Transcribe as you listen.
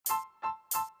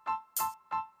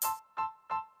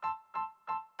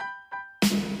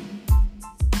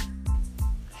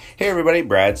Hey everybody,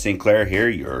 Brad Sinclair here,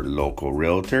 your local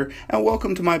realtor, and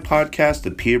welcome to my podcast, The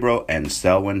Peterborough and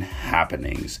Selwyn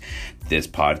Happenings. This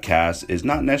podcast is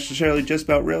not necessarily just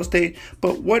about real estate,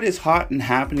 but what is hot and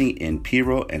happening in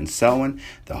Peterborough and Selwyn,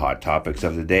 the hot topics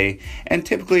of the day, and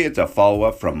typically it's a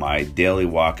follow-up from my daily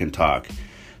walk and talk.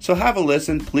 So have a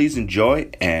listen, please enjoy,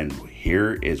 and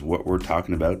here is what we're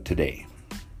talking about today.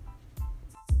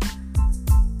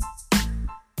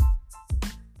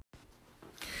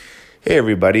 Hey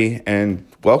everybody, and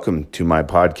welcome to my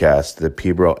podcast, The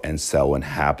Peterborough and Selwyn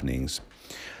Happenings.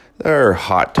 Our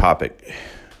hot topic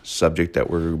subject that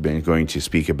we're going to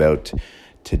speak about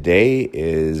today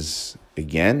is,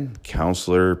 again,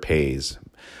 counselor pays.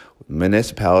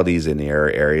 Municipalities in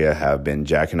our area have been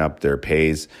jacking up their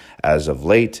pays as of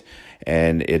late,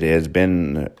 and it has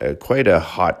been quite a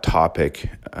hot topic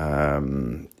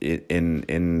in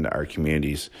our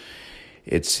communities.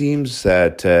 It seems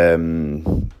that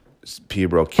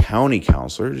Peterborough County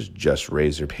councillors just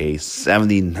raised their pay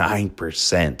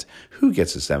 79%. Who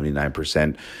gets a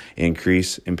 79%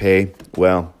 increase in pay?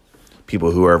 Well,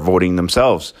 people who are voting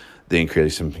themselves, they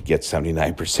get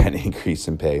 79% increase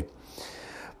in pay.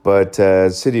 But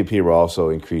City of Peterborough also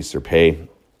increased their pay,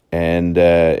 and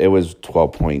it was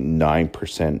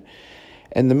 12.9%.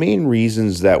 And the main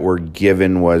reasons that were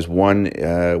given was one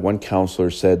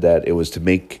councillor said that it was to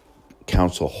make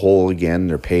council whole again,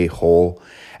 their pay whole,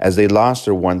 as they lost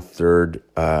their 1/3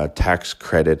 tax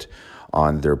credit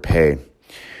on their pay.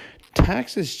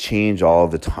 Taxes change all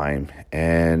the time,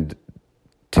 and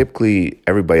typically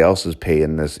everybody else's pay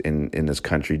in this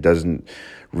country doesn't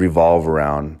revolve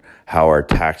around how our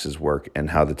taxes work and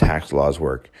how the tax laws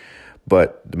work.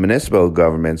 But the municipal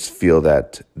governments feel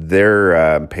that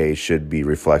their pay should be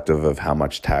reflective of how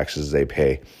much taxes they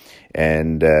pay.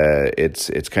 And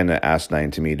it's kind of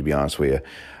asinine to me, to be honest with you,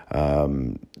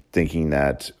 thinking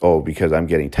that, because I'm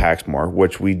getting taxed more,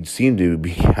 which we seem to be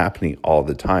happening all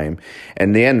the time.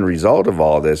 And the end result of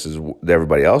all this is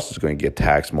everybody else is going to get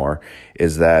taxed more,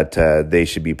 is that they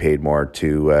should be paid more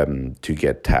to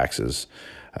get taxes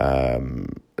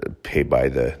paid by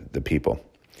the people.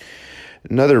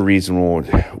 Another reason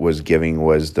was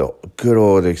the good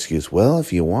old excuse, well,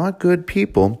 if you want good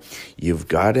people, you've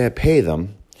got to pay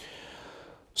them.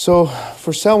 So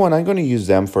for Selwyn, I'm going to use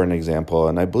them for an example,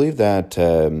 and I believe that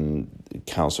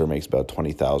counselor makes about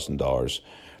 $20,000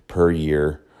 per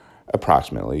year,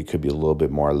 approximately. It could be a little bit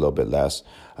more, a little bit less,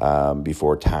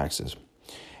 before taxes.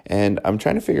 And I'm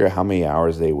trying to figure out how many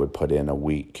hours they would put in a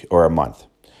week or a month.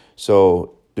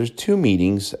 So there's 2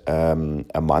 meetings a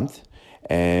month,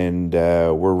 and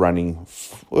we're running,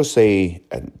 we'll say,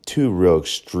 2 real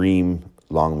extreme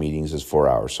long meetings is 4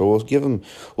 hours. So we'll give them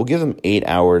 8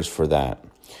 hours for that.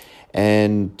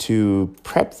 And to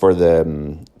prep for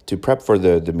the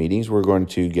meetings, we're going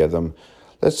to give them,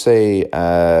 let's say, 2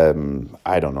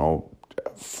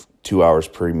 hours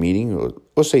per meeting.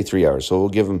 We'll say 3 hours. So we'll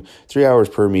give them 3 hours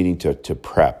per meeting to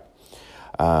prep.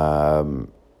 And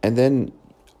then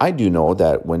I do know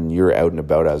that when you're out and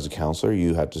about as a counselor,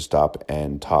 you have to stop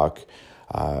and talk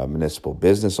municipal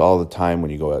business all the time. When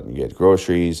you go out and get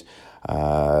groceries,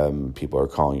 people are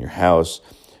calling your house.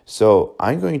 So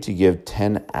I'm going to give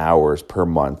 10 hours per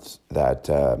month that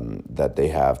they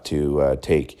have to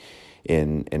take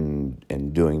in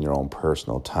doing their own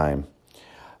personal time.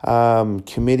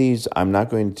 Committees, I'm not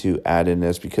going to add in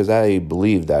this because I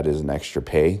believe that is an extra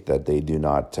pay that they do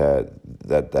not,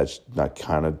 that's not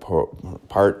counted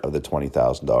part of the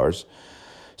 $20,000.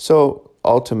 So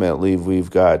ultimately we've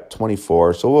got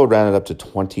 24, so we'll round it up to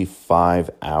 25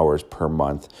 hours per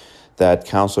month that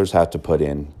counselors have to put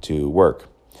in to work.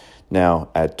 Now,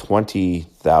 at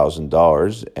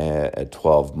 $20,000 at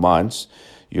 12 months,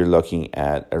 you're looking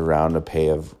at around a pay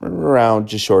of around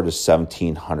just short of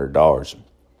 $1,700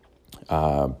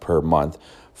 per month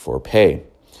for pay.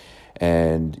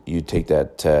 And you take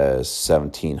that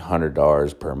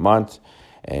 $1,700 per month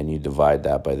and you divide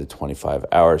that by the 25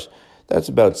 hours. That's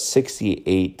about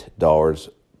 $68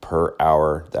 per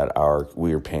hour that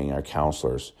we are paying our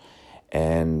counselors.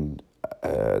 And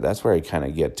that's where I kind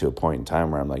of get to a point in time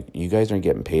where I'm like, you guys aren't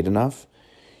getting paid enough.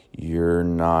 You're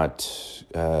not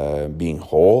being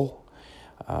whole.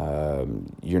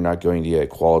 You're not going to get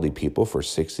quality people for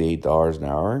 $68 an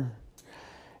hour.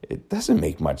 It doesn't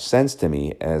make much sense to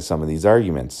me as some of these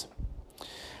arguments.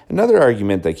 Another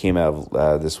argument that came out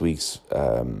of this week's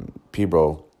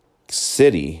Peterborough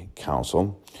City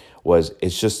Council was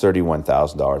it's just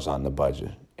 $31,000 on the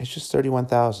budget. It's just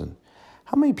 $31,000.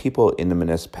 How many people in the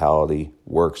municipality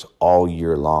works all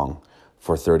year long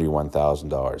for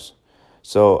 $31,000?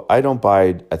 So I don't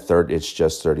buy a third. It's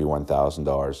just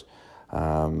 $31,000.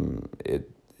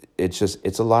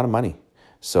 it's a lot of money.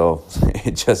 So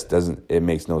it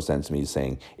makes no sense to me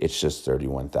saying it's just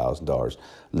 $31,000.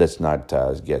 Let's not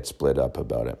get split up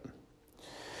about it.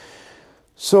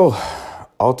 So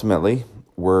ultimately,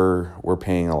 we're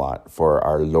paying a lot for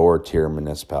our lower tier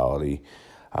municipality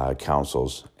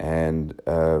councils. And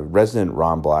resident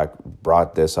Ron Black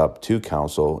brought this up to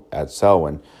council at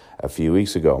Selwyn a few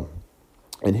weeks ago.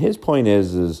 And his point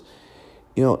is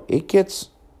it gets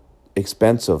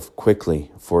expensive quickly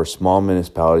for small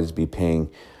municipalities to be paying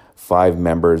 5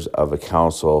 members of a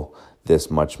council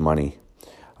this much money.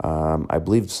 I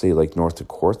believe, say, like North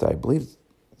Dakota, I believe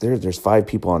there's 5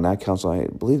 people on that council. I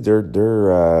believe their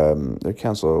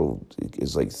council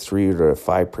is like 3 to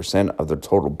 5% of the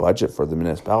total budget for the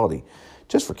municipality,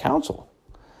 just for council.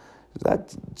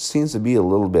 That seems to be a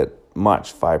little bit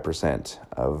much. 5%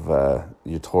 of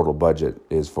your total budget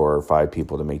is for 5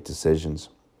 people to make decisions.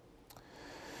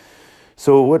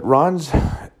 So what Ron's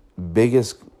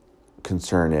biggest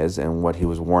concern is, and what he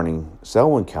was warning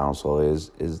Selwyn Council is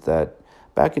that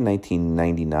back in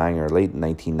 1999 or late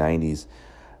 1990s,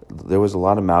 there was a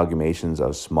lot of amalgamations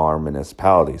of smaller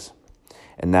municipalities,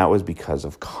 and that was because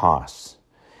of costs.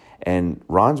 And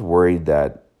Ron's worried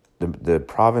that the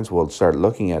province will start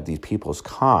looking at these people's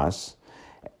costs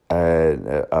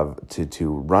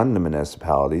to run the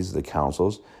municipalities, the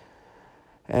councils,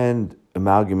 and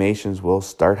amalgamations will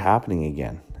start happening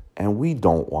again. And we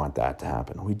don't want that to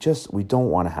happen. We don't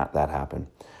want to have that happen.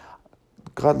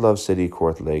 God loves City of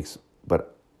Kawartha Lakes,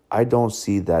 but I don't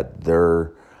see that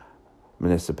their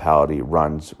municipality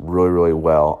runs really, really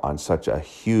well on such a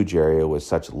huge area with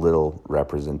such little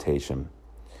representation.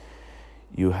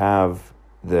 You have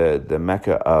the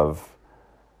mecca of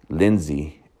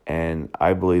Lindsay, and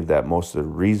I believe that most of the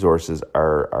resources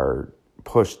are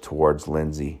pushed towards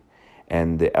Lindsay,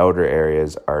 and the outer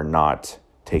areas are not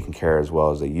taken care as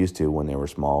well as they used to when they were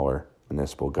smaller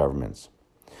municipal governments.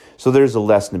 So there's a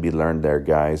lesson to be learned there,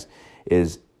 guys,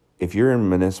 is if you're in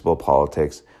municipal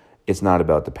politics, it's not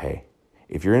about the pay.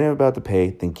 If you're in it about the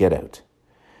pay, then get out.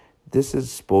 This is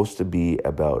supposed to be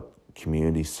about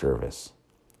community service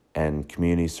and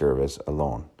community service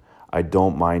alone. I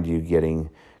don't mind you getting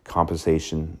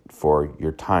compensation for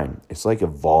your time. It's like a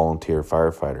volunteer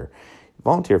firefighter.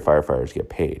 Volunteer firefighters get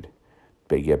paid.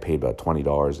 They get paid about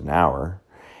 $20 an hour,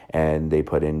 and they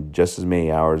put in just as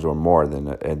many hours or more than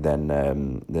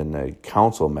a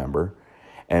council member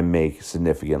and make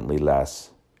significantly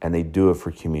less, and they do it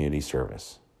for community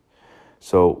service.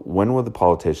 So when will the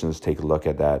politicians take a look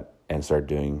at that and start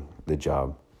doing the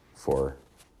job for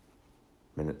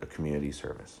community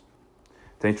service?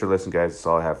 Thanks for listening, guys. That's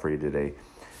all I have for you today.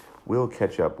 We'll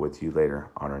catch up with you later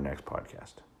on our next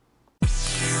podcast.